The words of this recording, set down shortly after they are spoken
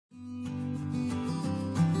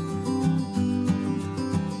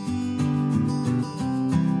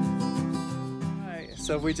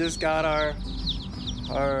so we just got our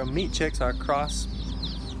meat chicks, our Cornish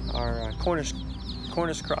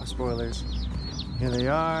Cross broilers. Here they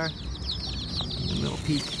are. Little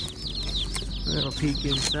peek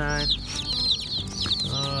inside.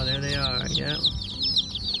 Oh, there they are. Yep.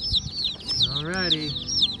 Alrighty.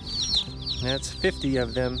 That's 50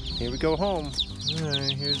 of them. Here we go home.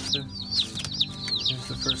 Alright, here's the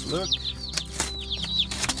first look.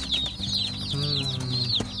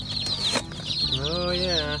 Oh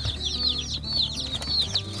yeah.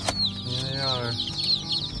 There they are. I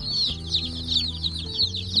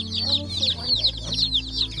only see one dead one.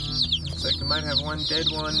 Looks like we might have one dead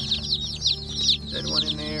one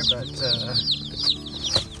in there, but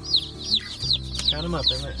count them up,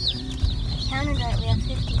 isn't it? Counted right, we have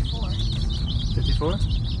 54. 54?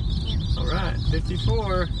 Yeah. Alright,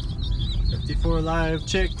 54. 54 live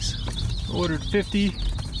chicks. Ordered 50.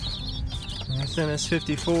 And they sent us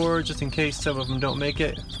 54 just in case some of them don't make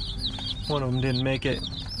it. One of them didn't make it.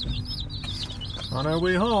 On our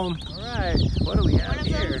way home. Alright, what do we have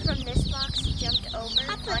here? One of them from this box jumped over.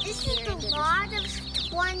 Papa, this is the lot of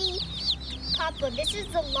 20. Papa, this is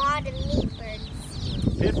the lot of meat birds.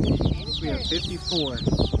 50. We have 54.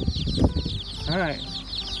 Alright.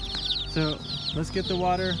 So, let's get the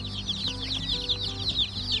water.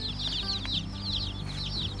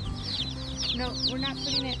 No, we're not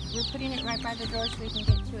putting it, we're putting it right by the door so we can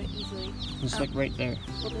get to it easily. Just like right there.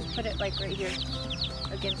 We'll just put it like right here,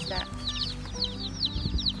 against that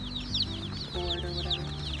board or whatever.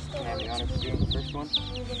 Yeah, we ought to do the first one.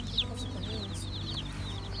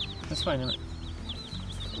 That's fine, isn't it?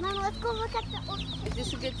 Mom, let's go look at the old. Is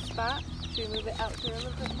this a good spot? Should we move it out here a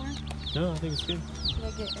little bit more? No, I think it's good. Should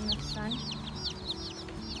I get enough sun?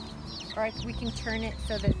 Or we can turn it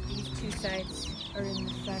so that these two sides are in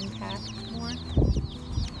the sun path more?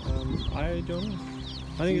 I don't know.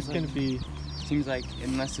 I think it's going to be... Seems like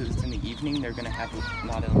unless it's in the evening, they're going to have a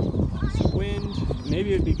lot of wind.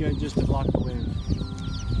 Maybe it'd be good just to block the wind.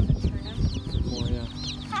 Turn them? More, yeah.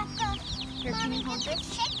 Papa, Here, can you hold did the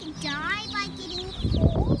this? chick die by getting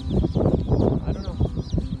cold? I don't know.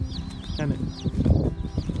 Damn it.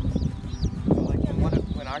 like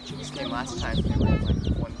when our chicks came last time, they were like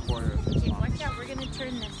 1/4 of this Okay, box. watch out, we're gonna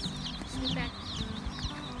turn this. Scoot back.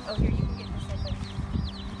 Oh, here, you can get this side, buddy.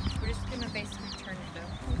 We're just gonna basically turn it though.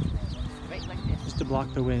 Right, like this. Just to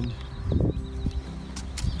block the wind.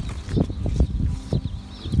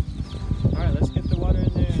 Alright, let's get the water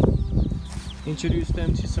in there and introduce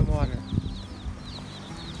them to some water.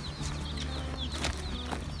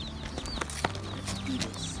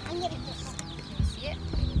 I'm gonna get this. Can you see it?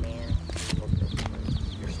 Man.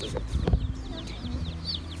 You're still good.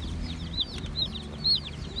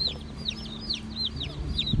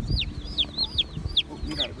 Oh,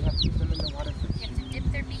 Mira, we have to put them in the water first. You have to dip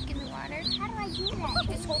their beak in the water. How do I do that? You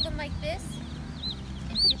just hold them like this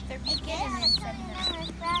and dip their beak in and then set them.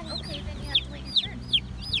 Okay, then you have to wait your turn.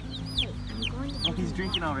 Okay, I'm going to. Oh, he's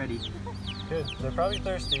drinking already. Good. They're probably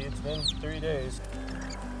thirsty. It's been 3 days.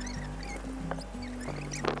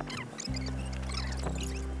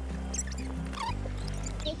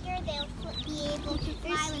 Bigger, they'll be able to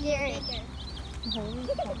fly when they're bigger.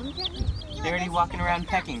 Hold them gently. They're already walking around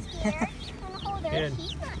pecking. Good.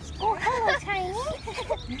 Oh, hello, tiny.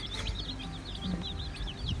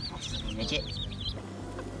 Midget.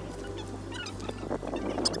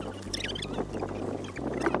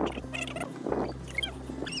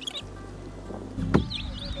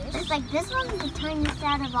 It's like this one's the tiniest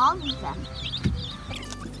out of all of them.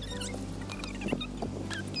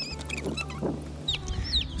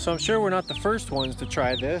 So I'm sure we're not the first ones to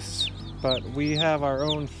try this, but we have our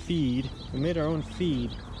own feed. We made our own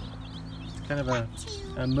feed. It's kind of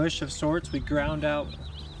a mush of sorts. We ground up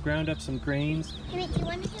some grains. Wait, do you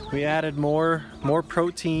want to do one? We added more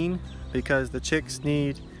protein because the chicks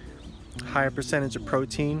need a higher percentage of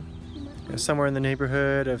protein, somewhere in the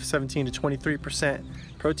neighborhood of 17 to 23%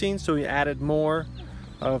 protein. So we added more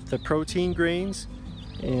of the protein grains,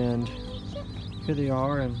 and here they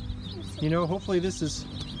are. And you know, hopefully this is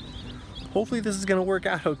going to work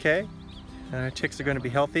out okay. Our chicks are going to be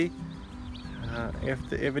healthy.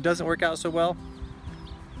 If it doesn't work out so well,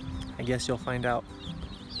 I guess you'll find out.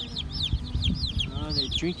 They're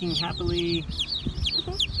drinking happily.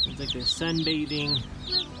 It's like they're sunbathing.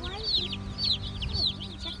 Why is it?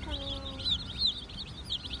 Hey, check coming.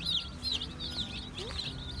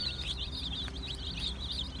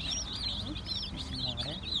 There's some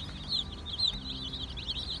water.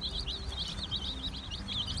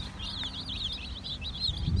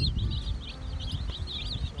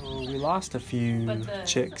 Oh, we lost a few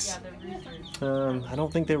chicks. Yeah, the roosters. I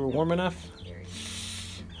don't think they were warm enough.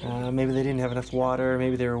 Maybe they didn't have enough water,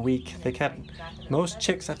 maybe they were weak. Most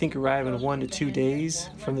chicks, I think, arrive in 1 to 2 days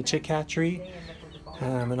from the chick hatchery.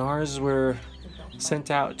 And ours were sent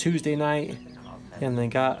out Tuesday night and they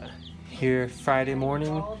got here Friday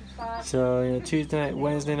morning. So, you know, Tuesday night,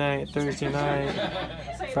 Wednesday night, Thursday night,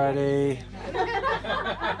 Friday.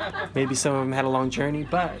 Maybe some of them had a long journey,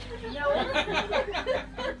 but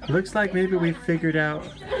looks like maybe we figured out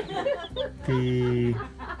the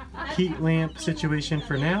heat lamp situation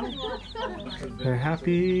for now. They're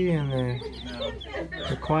happy and they're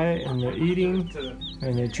quiet and they're eating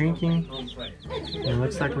and they're drinking. And it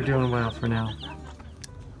looks like we're doing well for now.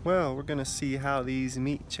 Well, we're gonna see how these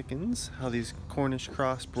meat chickens, how these Cornish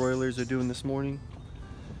Cross broilers are doing this morning.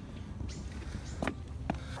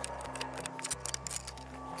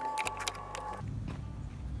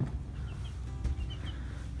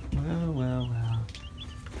 Well, well, well.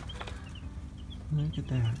 Look at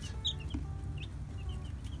that.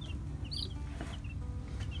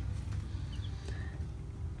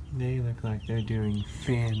 They look like they're doing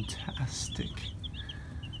fantastic.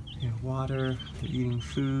 They have water, they're eating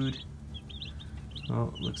food.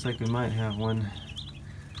 Well, looks like we might have one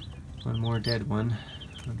more dead one,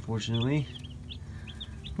 unfortunately.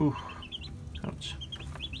 Ooh, ouch.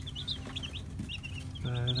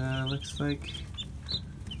 But looks like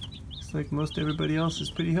most everybody else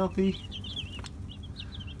is pretty healthy.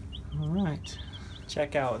 All right,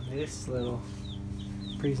 check out this little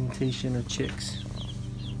presentation of chicks.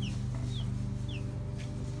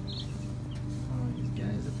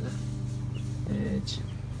 Edge.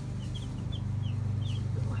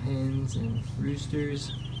 Little hens and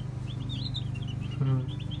roosters.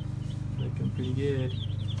 Looking pretty good.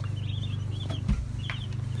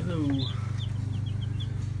 Hello.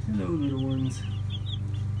 Hello, little ones.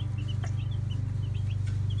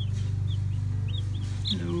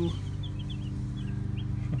 Hello.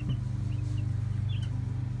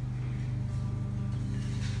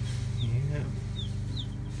 Yeah.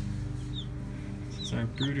 This is our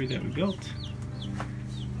brooder that we built.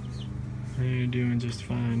 They're doing just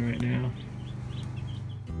fine right now.